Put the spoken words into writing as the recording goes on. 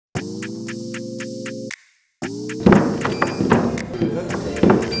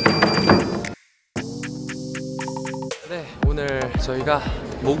저희가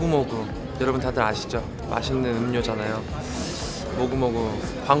모구모구, 여러분 다들 아시죠? 맛있는 음료잖아요. 모구모구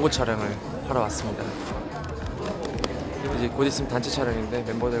광고 촬영을 하러 왔습니다. 이제 곧 있으면 단체 촬영인데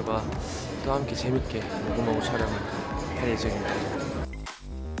멤버들과 또 함께 재밌게 모구모구 촬영을 할 예정입니다.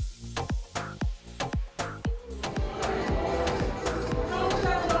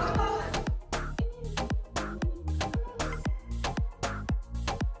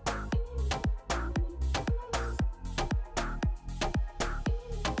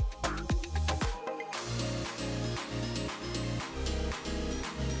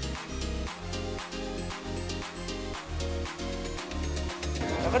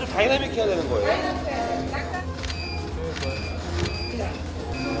 약간 좀 다이나믹 해야 되는 거예요.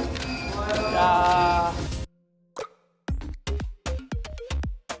 야.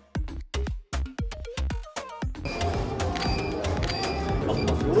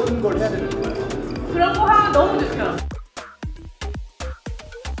 이런 걸 해야 되는 거예요. 그런 거 하면 너무 좋죠.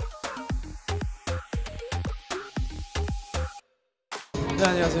 네,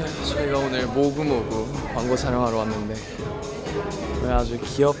 안녕하세요. 저희가 오늘 모구모구 광고 촬영하러 왔는데 아주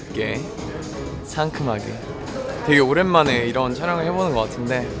귀엽게 상큼하게 되게 오랜만에 이런 촬영을 해보는 것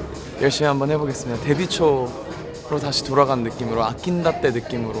같은데 열심히 한번 해보겠습니다. 데뷔 초로 다시 돌아간 느낌으로, 아낀다 때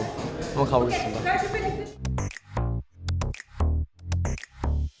느낌으로 한번 가보겠습니다.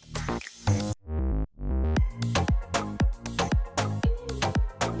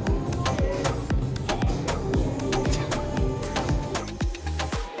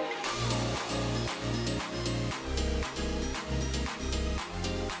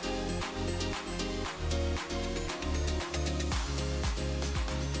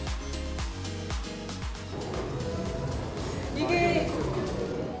 이게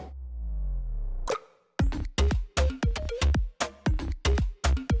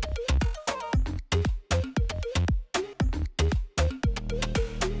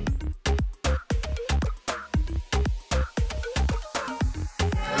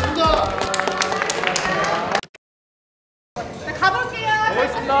가볼게요.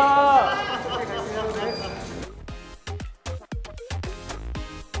 고맙습니다.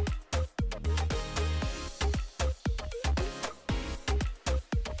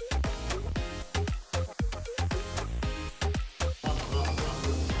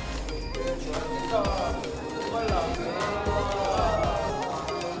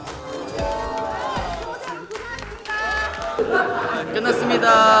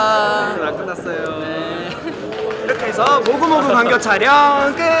 끝났습니다. 안 끝났어요. 네. 이렇게 해서 모구모구 광고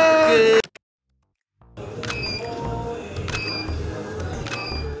촬영 끝.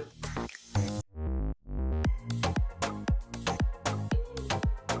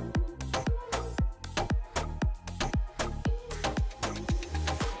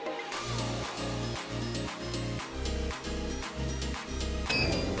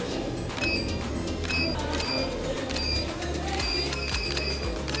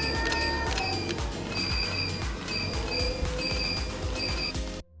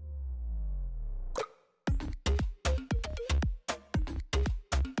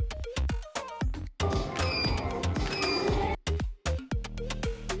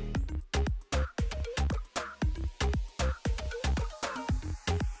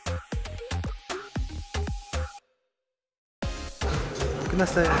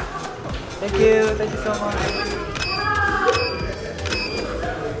 끝났어요. Thank you so much.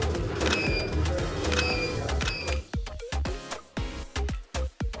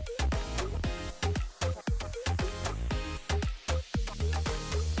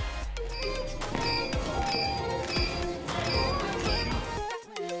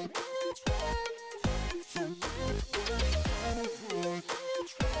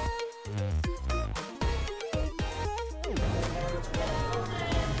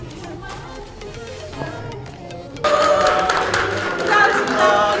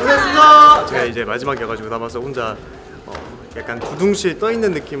 제가 이제 마지막이어가지고 남아서 혼자 약간 두둥실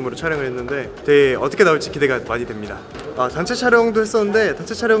떠있는 느낌으로 촬영을 했는데 되게 어떻게 나올지 기대가 많이 됩니다. 단체 촬영도 했었는데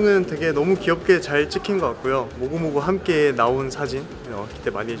단체 촬영은 되게 너무 귀엽게 잘 찍힌 것 같고요. 모구모구 함께 나온 사진 기대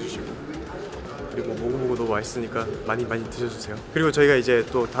많이 해주시고, 그리고 모구모구 너무 맛있으니까 많이 드셔주세요. 그리고 저희가 이제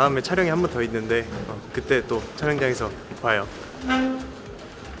또 다음에 촬영이 한 번 더 있는데 그때 또 촬영장에서 봐요.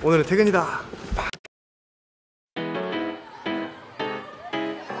 오늘은 퇴근이다.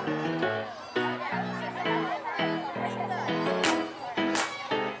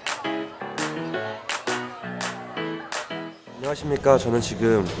 안녕하십니까. 저는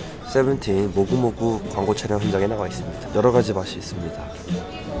지금 세븐틴 모구모구 광고 촬영 현장에 나와 있습니다. 여러가지 맛이 있습니다.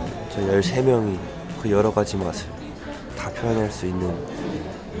 저희 13명이 그 여러가지 맛을 다 표현할 수 있는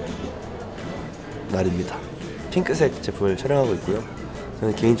날입니다. 핑크색 제품을 촬영하고 있고요.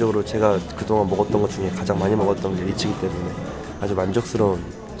 저는 개인적으로 제가 그동안 먹었던 것 중에 가장 많이 먹었던 게 리치이기 때문에 아주 만족스러운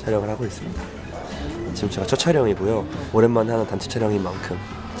촬영을 하고 있습니다. 지금 제가 첫 촬영이고요. 오랜만에 하는 단체 촬영인 만큼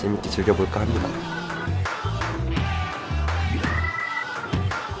재밌게 즐겨볼까 합니다.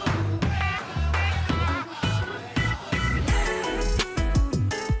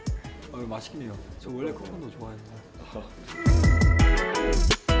 맛있네요. 저 원래 코코넛 좋아했는데.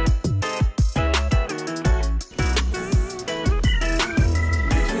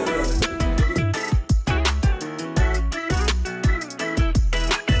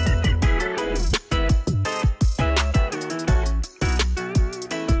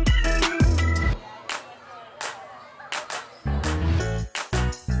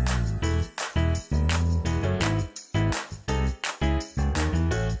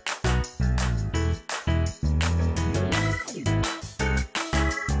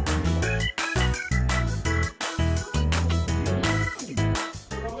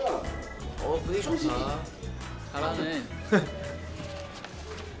 분위기 좋다. 잘하네.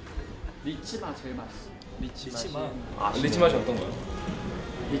 리치맛 제일 맛있어. 리치맛. 아, 리치 맛이 어떤 거요?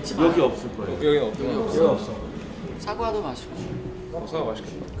 리치맛. 여기 없을 거예요. 여기 없던 거. 여기 없어. 사과도 맛있고. 사과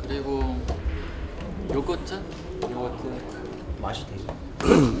맛있겠다. 그리고 요거트. 맛이 되게.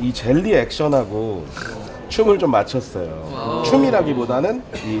 이 젤리 액션하고 춤을 좀 맞췄어요. 춤이라기보다는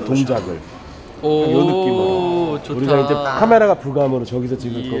이 동작을. 이 느낌으로. 좋다. 우리가 이제 카메라가 부감으로 저기서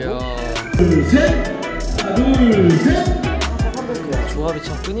찍을 거고. 둘, 셋! 하나, 둘, 셋! 조합이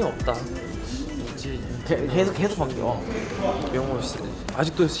참 끊임없다. 계속 바뀌어. 명호 씨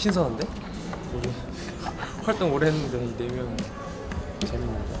아직도 신선한데? 우리 활동 오래 했는데 이 4명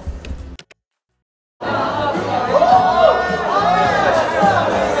재밌는데.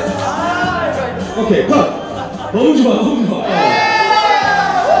 오케이, 컷! 너무 좋아, 너무 좋아.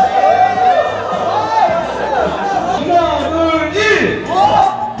 하나, 둘, 1!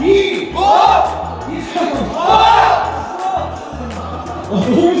 2! 3!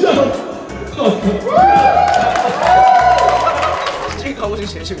 너무 잘한다. 지금 가고 중에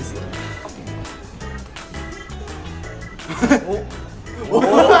제일 재밌어.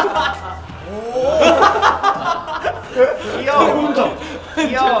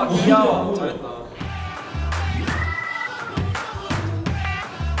 귀여워. 잘했다.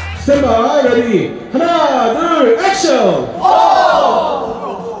 스탠바이, 레디. 하나, 둘, 액션!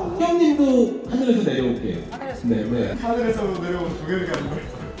 형님도 하늘에서 내려올게요. 네. 하늘에서 내려온 동현이가 아닌 거예요.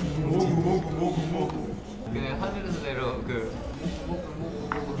 모구. 그냥 하늘에서 내려 그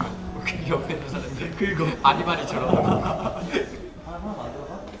옆에 있는 사람들 그리고 아니바니처럼.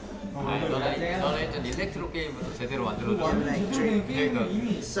 아니 너네 일단 일렉트로 게임부터 제대로 만들어줘. 그러니까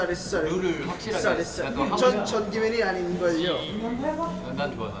룰을 확실하게. 전기맨이 아닌걸요.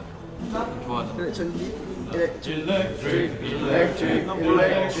 난 좋아. 난 좋아하잖아. 그래 전기.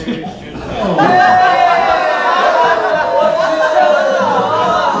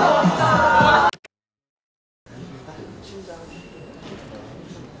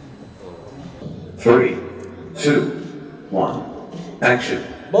 Three, two, one, action.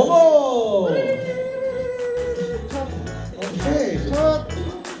 먹어! 오케이, 컷!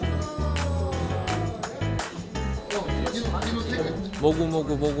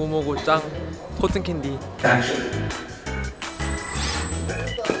 모구 짱 코튼 캔디. Action.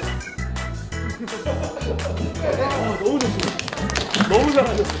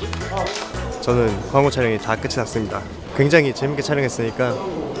 저는 광고 촬영이 다 끝이 났습니다. 굉장히 재밌게 촬영했으니까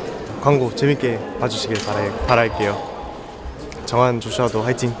광고 재밌게 봐주시길 바랄게요. 정한 조슈아도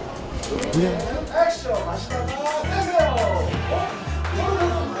화이팅!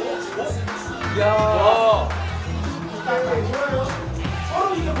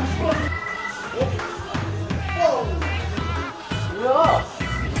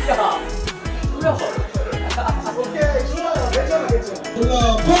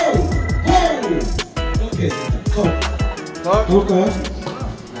 올라, 퐁! 오케이, 컷! 가볼까요?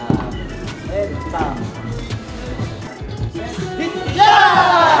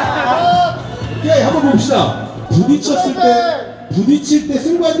 오케이, 한번 봅시다. 부딪힐 때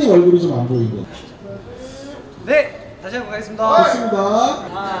승관님 얼굴이 좀 안 보이고. 네, 다시 한번 가겠습니다. 좋습니다.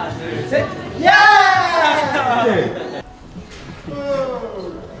 하나, 둘, 셋. 오케이.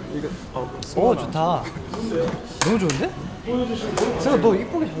 오, 좋다. 너무 좋은데? 세가 너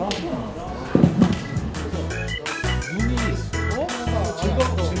이쁘게 잘 나왔어. 눈이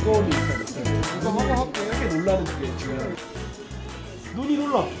즐거운 게 있어요. 이거 한번 할게요. 이렇게 놀라는 게 지금. 눈이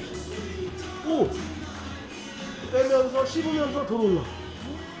놀라. 오. 빼면서 씹으면서 더 놀라.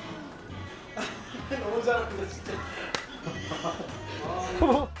 너무 잘한다 진짜.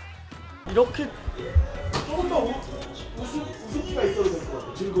 이렇게 조금 더 웃음기가 있어도 될 것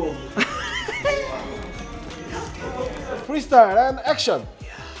같아. 즐거움. 프리스타일 앤 액션.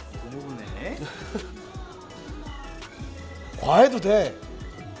 고무구네. 과해도 돼.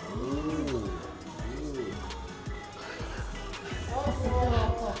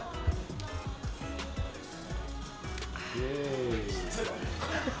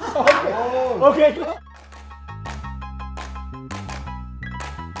 오케이.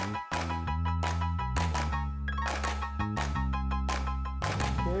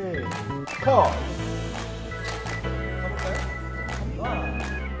 컷.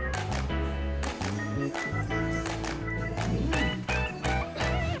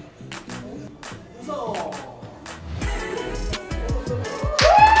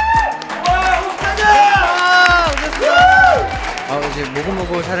 이제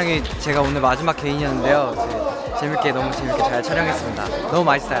모구모구 촬영이 제가 오늘 마지막 개인이었는데요. 너무 재밌게 잘 촬영했습니다. 너무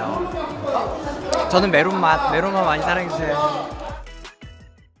맛있어요. 저는 메론맛 많이 사랑해주세요.